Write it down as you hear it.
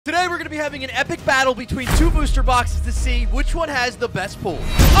Today we're going to be having an epic battle between two booster boxes to see which one has the best pull.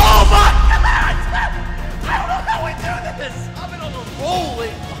 Oh my god! I don't know how we do this! I've been on a roll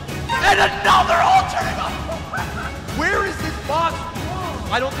and another alternate! Where is this box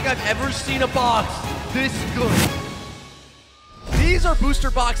from? I don't think I've ever seen a box this good. These are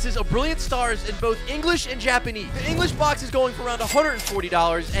booster boxes of Brilliant Stars in both English and Japanese. The English box is going for around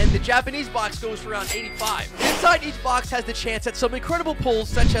 $140, and the Japanese box goes for around $85. Inside each box has the chance at some incredible pulls,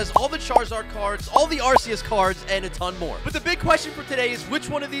 such as all the Charizard cards, all the Arceus cards, and a ton more. But the big question for today is which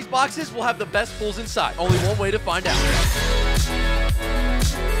one of these boxes will have the best pulls inside? Only one way to find out.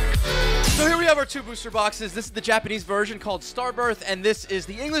 So here we have our two booster boxes. This is the Japanese version called Starbirth, and this is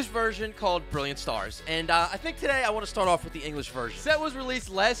the English version called Brilliant Stars. And I think today I want to start off with the English version. Set was released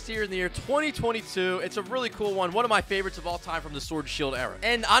last year in the year 2022. It's a really cool one of my favorites of all time from the Sword and Shield era.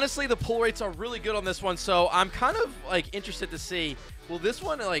 And honestly, the pull rates are really good on this one, so I'm kind of like interested to see, will this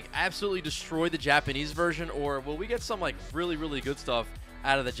one like absolutely destroy the Japanese version, or will we get some like really good stuff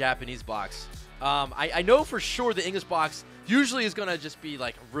out of the Japanese box? I know for sure the English box usually is going to just be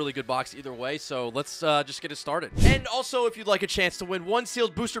like a really good box either way, so let's just get it started. And also, if you'd like a chance to win one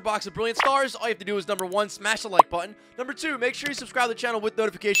sealed booster box of Brilliant Stars, all you have to do is number 1, smash the like button. Number 2, make sure you subscribe to the channel with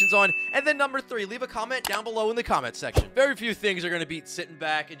notifications on. And then number 3, leave a comment down below in the comment section. Very few things are going to beat sitting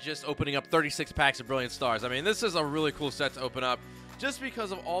back and just opening up 36 packs of Brilliant Stars. I mean, this is a really cool set to open up just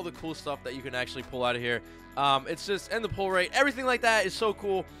because of all the cool stuff that you can actually pull out of here. It's just, and the pull rate, everything like that is so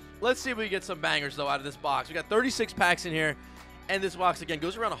cool. Let's see if we can get some bangers, though, out of this box. We got 36 packs in here, and this box, again,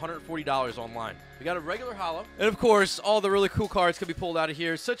 goes around $140 online. We got a regular holo, and, of course, all the really cool cards can be pulled out of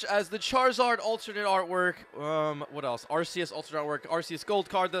here, such as the Charizard alternate artwork, what else? Arceus alternate artwork, Arceus gold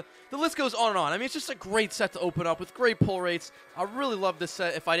card. The list goes on and on. I mean, it's just a great set to open up with great pull rates. I really love this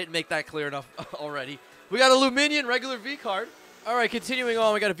set, if I didn't make that clear enough already. We got a Luminion regular V card. All right, continuing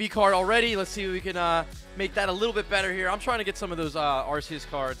on, we got a V card already. Let's see if we can make that a little bit better here. I'm trying to get some of those Arceus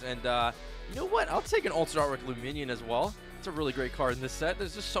cards, and you know what? I'll take an alternate artwork Luminion as well. It's a really great card in this set.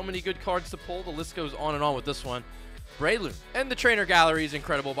 There's just so many good cards to pull. The list goes on and on with this one. Breloom. And the trainer gallery is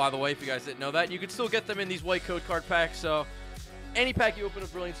incredible, by the way, if you guys didn't know that. You can still get them in these white code card packs, so any pack you open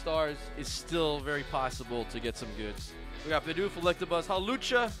of Brilliant Stars is still very possible to get some goods. We got Bidoof, Electabuzz,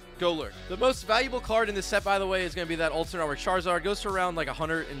 Hawlucha, Golurk. The most valuable card in this set, by the way, is going to be that alternate artwork Charizard. Goes for around like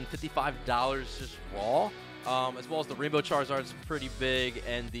 $155 just raw. As well as the Rainbow Charizard's pretty big,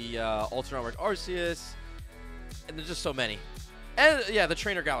 and the alternate artwork Arceus. And there's just so many. And yeah, the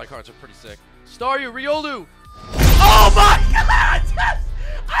trainer gallery cards are pretty sick. Staryu, Riolu. Oh my god!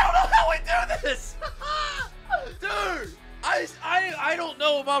 I don't know how we do this! Dude! I don't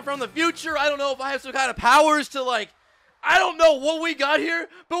know if I'm from the future. I don't know if I have some kind of powers to like, I don't know what we got here,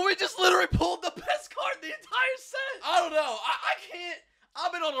 but we just literally pulled the best card in the entire set. I don't know. I can't.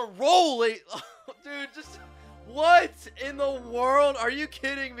 I've been on a roll late. Dude, just what in the world? Are you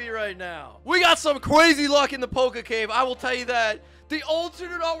kidding me right now? We got some crazy luck in the PokéCave. I will tell you that. The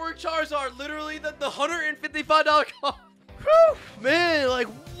alternate artwork Charizard, literally the $155 card. Whew, man, like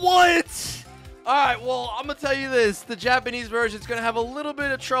what? All right, well, I'm going to tell you this. The Japanese version is going to have a little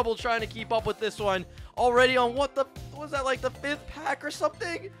bit of trouble trying to keep up with this one. Already on what was that, like the 5th pack or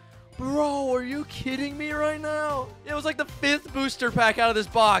something? Bro, are you kidding me right now? It was like the 5th booster pack out of this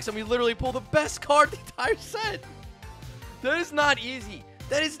box, and we literally pulled the best card in the entire set. That is not easy.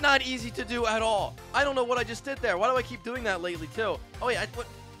 That is not easy to do at all. I don't know what I just did there. Why do I keep doing that lately, too? Oh, yeah.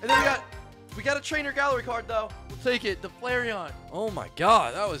 And then we got a trainer gallery card, though. We'll take it. The Flareon. Oh, my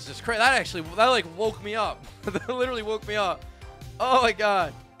God. That was just crazy. That like, woke me up. That literally woke me up. Oh, my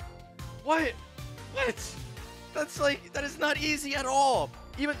God. What? What? That's like, that is not easy at all.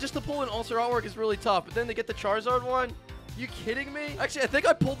 Even just to pull an alternate artwork is really tough. But then to get the Charizard one? You kidding me? Actually, I think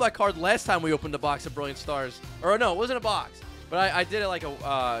I pulled that card last time we opened a box of Brilliant Stars. Or no, it wasn't a box. But I did it like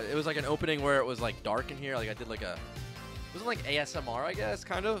it was like an opening where it was like dark in here. Like I did like wasn't like ASMR, I guess,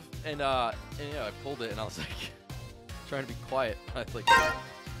 kind of. And yeah, I pulled it and I was like, trying to be quiet. I was like,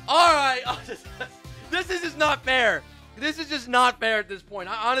 all right. This is just not fair. This is just not fair at this point.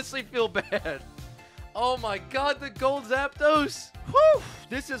 I honestly feel bad. Oh my God, the gold Zapdos. Whew.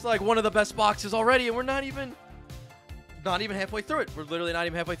 This is like one of the best boxes already, and we're not even halfway through it. We're literally not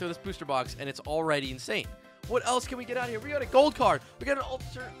even halfway through this booster box, and it's already insane. What else can we get out of here? We got a gold card. We got an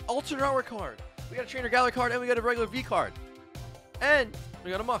alternate artwork card. We got a trainer gallery card, and we got a regular V card. And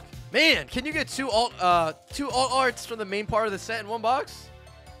we got a muck. Man, can you get two alt arts from the main part of the set in one box?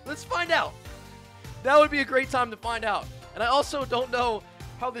 Let's find out. That would be a great time to find out. And I also don't know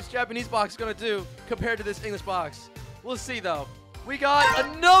how this Japanese box is going to do compared to this English box. We'll see, though. We got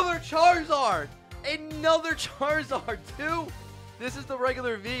another Charizard. Another Charizard, too. This is the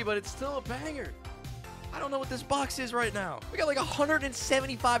regular V, but it's still a banger. I don't know what this box is right now. We got like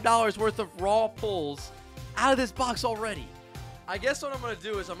 $175 worth of raw pulls out of this box already. I guess what I'm going to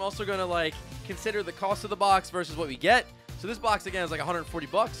do is I'm also going to like consider the cost of the box versus what we get. So this box again is like 140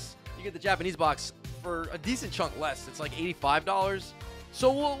 bucks. You get the Japanese box for a decent chunk less. It's like $85.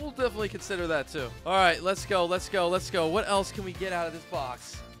 So we'll definitely consider that too. All right, let's go. What else can we get out of this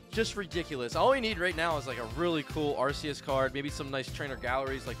box? Just ridiculous. All we need right now is like a really cool Arceus card, maybe some nice trainer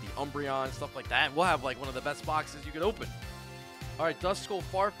galleries like the Umbreon, stuff like that. We'll have like one of the best boxes you could open. All right, Duskull,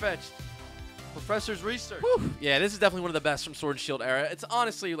 Farfetch'd, Professor's Research. Whew. Yeah, this is definitely one of the best from Sword and Shield era. It's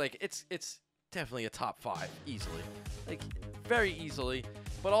honestly like it's definitely a top 5 easily, like very easily.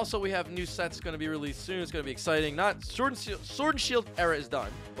 But also we have new sets going to be released soon. It's going to be exciting. Not Sword and Shield era is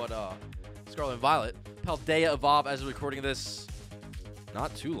done, but Scarlet and Violet, Paldea Evolve as we're recording this.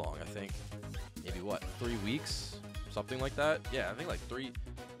 Not too long, I think. Maybe what, 3 weeks? Something like that? Yeah, I think like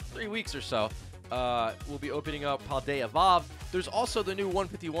three weeks or so. We'll be opening up Paldea Evolve. There's also the new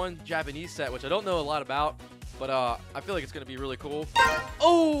 151 Japanese set, which I don't know a lot about, but I feel like it's going to be really cool.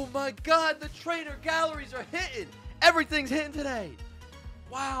 Oh my god, the trainer galleries are hitting! Everything's hitting today!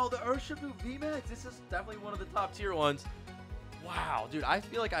 Wow, the Urshifu VMAX. This is definitely one of the top tier ones. Wow, dude, I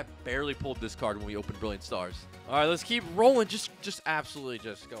feel like I barely pulled this card when we opened Brilliant Stars. All right, let's keep rolling. Just absolutely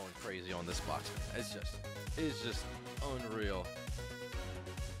just going crazy on this box. It's just unreal.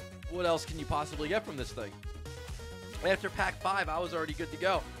 What else can you possibly get from this thing? After pack 5, I was already good to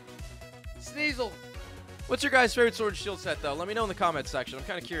go. Sneasel. What's your guys' favorite Sword and Shield set, though? Let me know in the comments section. I'm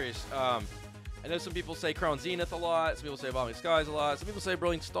kind of curious. I know some people say Crown Zenith a lot. Some people say Evolving Skies a lot. Some people say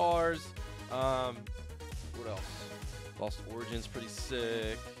Brilliant Stars. What else? Lost Origins, pretty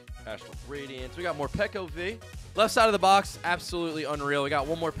sick. Astral Radiance. We got more Peko V. Left side of the box, absolutely unreal. We got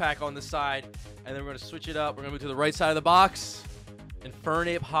one more pack on the side, and then we're going to switch it up. We're going to move to the right side of the box.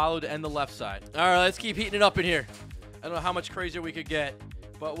 Infernape Hollow to end the left side. All right, let's keep heating it up in here. I don't know how much crazier we could get,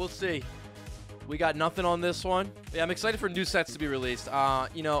 but we'll see. We got nothing on this one. Yeah, I'm excited for new sets to be released.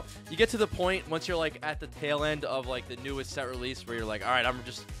 You know, you get to the point once you're like at the tail end of like the newest set release where you're like, all right,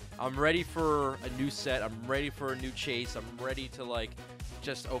 I'm ready for a new set. I'm ready for a new chase. I'm ready to like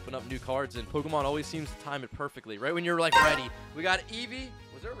just open up new cards, and Pokemon always seems to time it perfectly. Right when you're like ready. We got Eevee.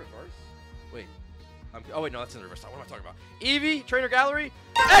 Was there a reverse? Wait. Oh wait, no, that's in the reverse. What am I talking about? Eevee, Trainer Gallery,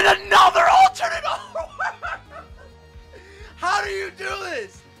 and another alternate. How do you do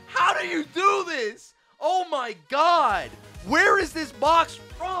this? How do you do this? Oh my god. Where is this box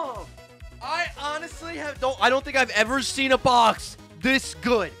from? I honestly I don't think I've ever seen a box this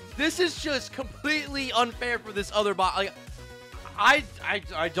good. This is just completely unfair for this other box. Like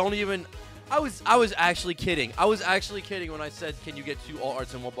I don't even I was actually kidding. I was actually kidding when I said can you get 2 alt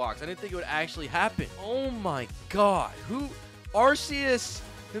arts in one box. I didn't think it would actually happen. Oh my god. Arceus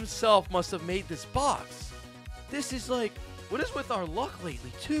himself must have made this box. This is like, what is with our luck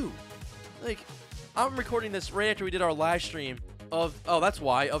lately too? Like, I'm recording this right after we did our live stream of, oh, that's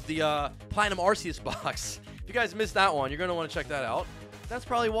why, of the Platinum Arceus box. If you guys missed that one, you're going to want to check that out. That's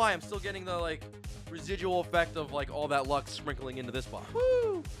probably why I'm still getting the, like, residual effect of, like, all that luck sprinkling into this box.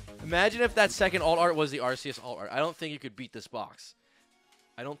 Woo! Imagine if that second alt art was the Arceus alt art. I don't think you could beat this box.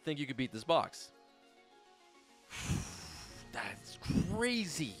 I don't think you could beat this box. That's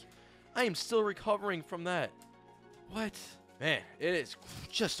crazy. I am still recovering from that. What? Man, it is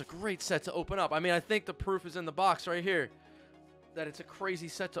just a great set to open up. I mean, I think the proof is in the box right here that it's a crazy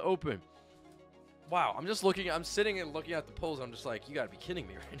set to open. Wow, I'm sitting and looking at the pulls. I'm just like, you gotta be kidding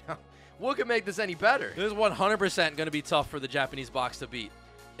me right now. What could make this any better? This is 100% gonna be tough for the Japanese box to beat.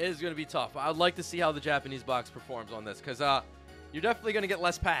 It is gonna be tough. I'd like to see how the Japanese box performs on this, because you're definitely gonna get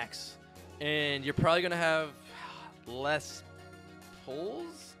less packs, and you're probably gonna have less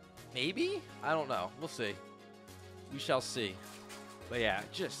pulls, maybe? I don't know. We'll see. We shall see. But yeah,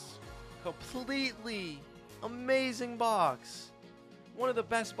 just completely amazing box. One of the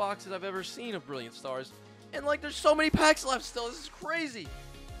best boxes I've ever seen of Brilliant Stars. And like, there's so many packs left still. This is crazy.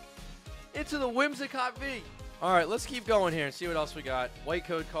 Into the Whimsicott V. All right, let's keep going here and see what else we got. White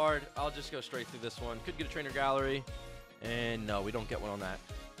code card. I'll just go straight through this one. Could get a Trainer Gallery. And no, we don't get one on that.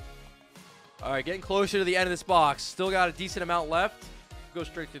 All right, getting closer to the end of this box. Still got a decent amount left. Go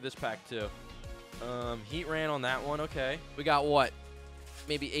straight through this pack too. Heat ran on that one. Okay. We got what?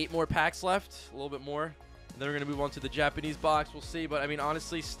 Maybe 8 more packs left. A little bit more. And then we're going to move on to the Japanese box. We'll see. But, I mean,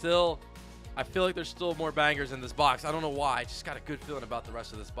 honestly, still, I feel like there's still more bangers in this box. I don't know why. I just got a good feeling about the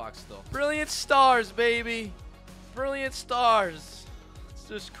rest of this box still. Brilliant Stars, baby. Brilliant Stars. It's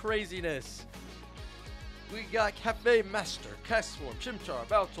just craziness. We got Cafe Master, Castform, Chimchar,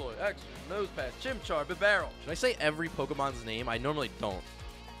 Baltoy, Axel, Nosepass, Chimchar, Bibarel. Should I say every Pokemon's name? I normally don't.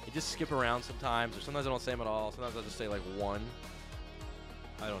 I just skip around sometimes, or sometimes I don't say them at all. Sometimes I'll just say like one.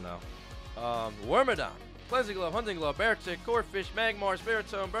 I don't know. Wormadon, Pleasant Hunting Glove, Beartick, Corphish, Magmar,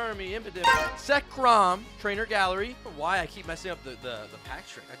 Spiritome, Burmy, Impidimp, Zekrom, Trainer Gallery. I don't know why I keep messing up the pack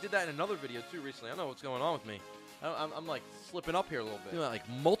trick. I did that in another video too recently. I don't know what's going on with me. I'm like slipping up here a little bit. Doing that like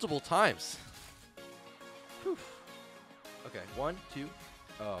multiple times. Whew. Okay, 1, 2.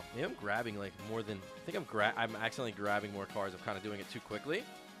 Oh, maybe I'm grabbing like more than. I think I'm accidentally grabbing more cards. I'm kind of doing it too quickly.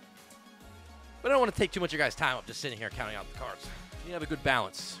 But I don't want to take too much of your guys' time up just sitting here counting out the cards. You have a good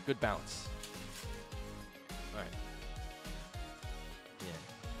balance. Good balance. All right. Yeah,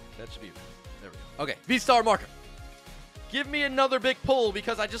 that should be. There we go. Okay, V-Star marker. Give me another big pull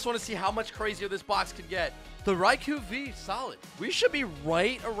because I just want to see how much crazier this box could get. The Raikou V, solid. We should be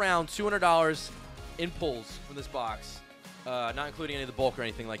right around $200 in pulls from this box. Not including any of the bulk or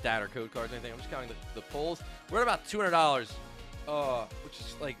anything like that or code cards or anything. I'm just counting the pulls. We're at about $200, which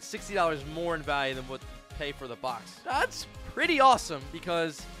is like $60 more in value than what you pay for the box. That's pretty awesome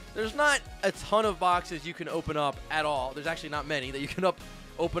because there's not a ton of boxes you can open up at all. There's actually not many that you can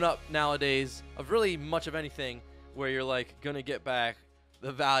open up nowadays of really much of anything where you're like going to get back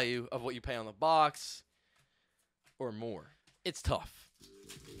the value of what you pay on the box or more. It's tough.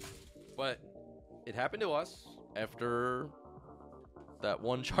 But it happened to us after that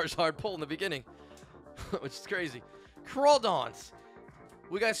one Charizard pull in the beginning, which is crazy. Crawdons.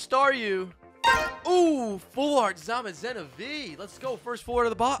 We got Staryu. Ooh, full art Zamazenta V. Let's go. First four to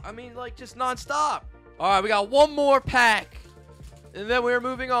the box. I mean, like, just nonstop. All right, we got one more pack. And then we're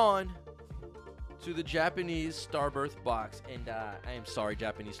moving on to the Japanese Starbirth box. And I am sorry,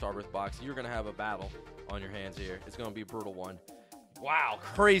 Japanese Starbirth box. You're going to have a battle on your hands here. It's going to be a brutal one. Wow,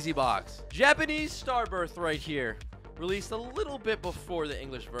 crazy box. Japanese Starbirth right here. Released a little bit before the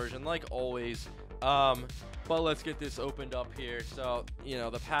English version, like always. But let's get this opened up here. So, you know,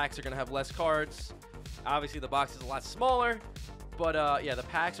 the packs are going to have less cards. Obviously, the box is a lot smaller. But, yeah, the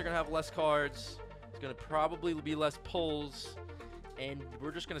packs are going to have less cards. It's going to probably be less pulls. And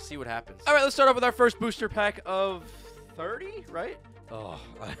we're just going to see what happens. All right, let's start off with our first booster pack of 30, right? Oh,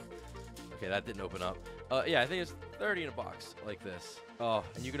 okay, that didn't open up. Yeah, I think it's 30 in a box like this. Oh,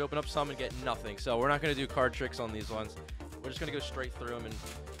 and you can open up some and get nothing. So we're not going to do card tricks on these ones. We're just going to go straight through them and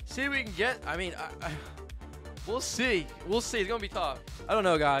see what we can get. I mean, we'll see. We'll see. It's going to be tough. I don't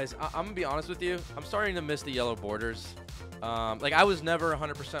know, guys. I'm going to be honest with you. I'm starting to miss the yellow borders. Like, I was never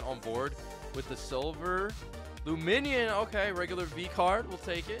 100% on board with the silver. Luminion. Okay, regular V card. We'll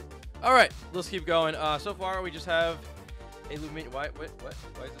take it. All right, let's keep going. So far, we just have a Luminion. Why is this?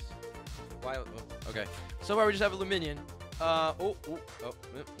 Why? Oh, okay. So far, we just have a Luminion. No,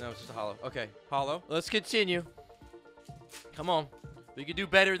 it's just a hollow. Okay, hollow. Let's continue. Come on. We could do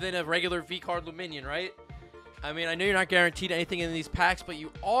better than a regular V-card Luminion, right? I mean, I know you're not guaranteed anything in these packs, but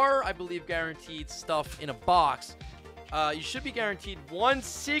you are, I believe, guaranteed stuff in a box. You should be guaranteed one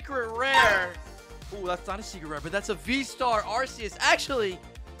secret rare. Ooh, that's not a secret rare, but that's a V-Star Arceus. Actually,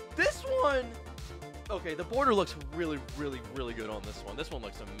 this one... Okay, the border looks really, really, really good on this one. This one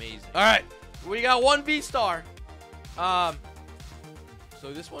looks amazing. All right, we got one V-Star. So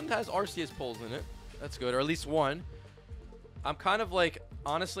this one has Arceus pulls in it. That's good, or at least one. I'm kind of like,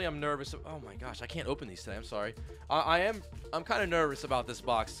 honestly, I'm nervous. Oh my gosh, I can't open these today. I'm sorry. I'm kind of nervous about this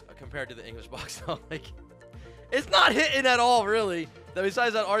box compared to the English box. Like, it's not hitting at all, really.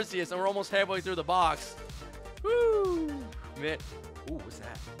 Besides that Arceus, and we're almost halfway through the box. Woo, man. Ooh, what's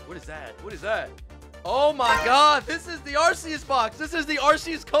that? What is that? What is that? Oh my God, this is the Arceus box. This is the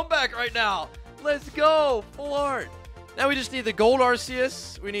Arceus comeback right now. Let's go, full art. Now we just need the gold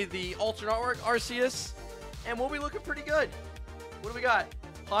Arceus. We need the alternate artwork Arceus. And we'll be looking pretty good. What do we got?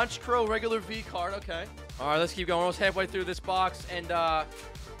 Honchkrow regular V card, okay. All right, let's keep going. We're almost halfway through this box. And,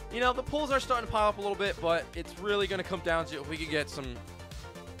 you know, the pulls are starting to pile up a little bit, but it's really going to come down to if we can get some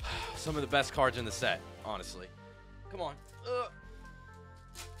of the best cards in the set, honestly. Come on.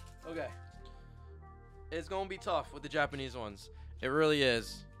 Okay. It's going to be tough with the Japanese ones. It really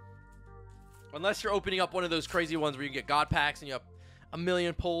is. Unless you're opening up one of those crazy ones where you can get God packs and you have a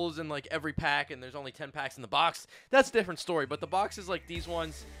million pulls in like every pack and there's only 10 packs in the box. That's a different story. But the boxes like these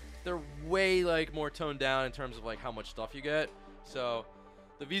ones, they're way like more toned down in terms of like how much stuff you get. So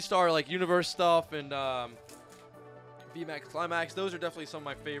the V-Star like Universe stuff and VMAX Climax, those are definitely some of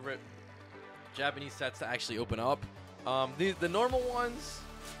my favorite Japanese sets to actually open up. The normal ones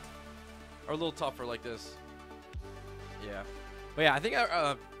are a little tougher like this. Yeah. But yeah, I think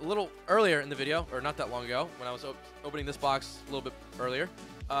a little earlier in the video, or not that long ago, when I was opening this box a little bit earlier,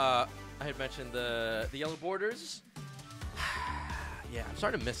 I had mentioned the yellow borders. Yeah, I'm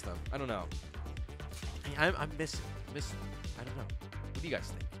starting to miss them. I don't know. I'm missing them. I don't know. What do you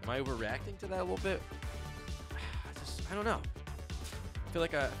guys think? Am I overreacting to that a little bit? I don't know. I feel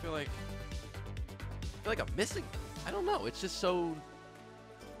like I'm missing them. I don't know. It's just so.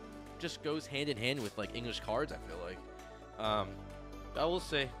 Just goes hand in hand with like English cards. I feel like. But we'll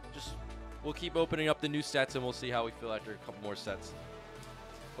see. We'll keep opening up the new sets and we'll see how we feel after a couple more sets.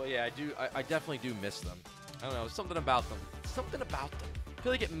 But yeah, I definitely do miss them. I don't know. Something about them. I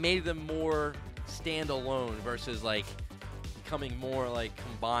feel like it made them more standalone versus like becoming more like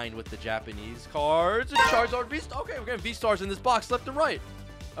combined with the Japanese cards. And Charizard V-Star. Okay, we're getting V-Stars in this box left and right.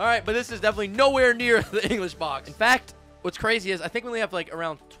 All right, but this is definitely nowhere near the English box. In fact, what's crazy is I think we only have like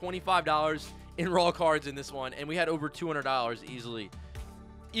around $25 in raw cards in this one, and we had over $200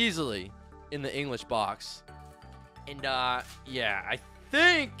 easily in the English box. And yeah, I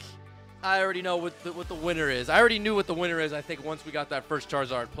think I already know what the winner is. I already knew what the winner is, I think, once we got that first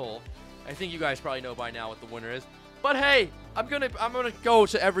Charizard pull. I think you guys probably know by now what the winner is. But hey, I'm gonna go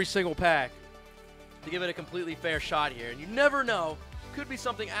to every single pack to give it a completely fair shot here. And you never know. Could be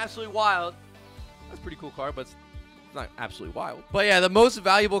something absolutely wild. That's a pretty cool card, but it's not absolutely wild. But yeah, the most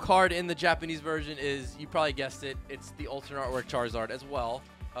valuable card in the Japanese version is, you probably guessed it, it's the alternate artwork Charizard as well.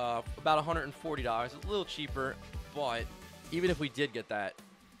 About $140. A little cheaper, but even if we did get that,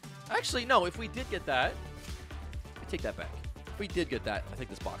 actually no, if we did get that, I take that back. If we did get that, I think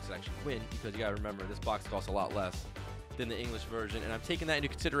this box would actually win, because you gotta remember this box costs a lot less than the English version, and I'm taking that into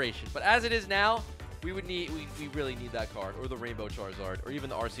consideration. But as it is now, we really need that card, or the Rainbow Charizard, or even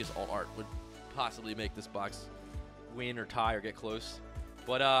the Arceus Alt Art would possibly make this box win or tie or get close.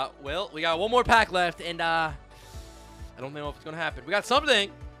 But well, we got one more pack left, and I don't know if it's gonna happen. We got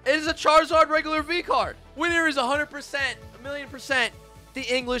something. It is a Charizard regular V card. Winner is 100%, 1,000,000%,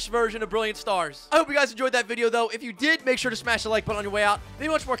 the English version of Brilliant Stars. I hope you guys enjoyed that video, though. If you did, make sure to smash the like button on your way out. If you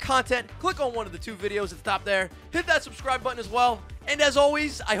want much more content, click on one of the 2 videos at the top there. Hit that subscribe button as well. And as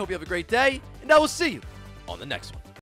always, I hope you have a great day, and I will see you on the next one.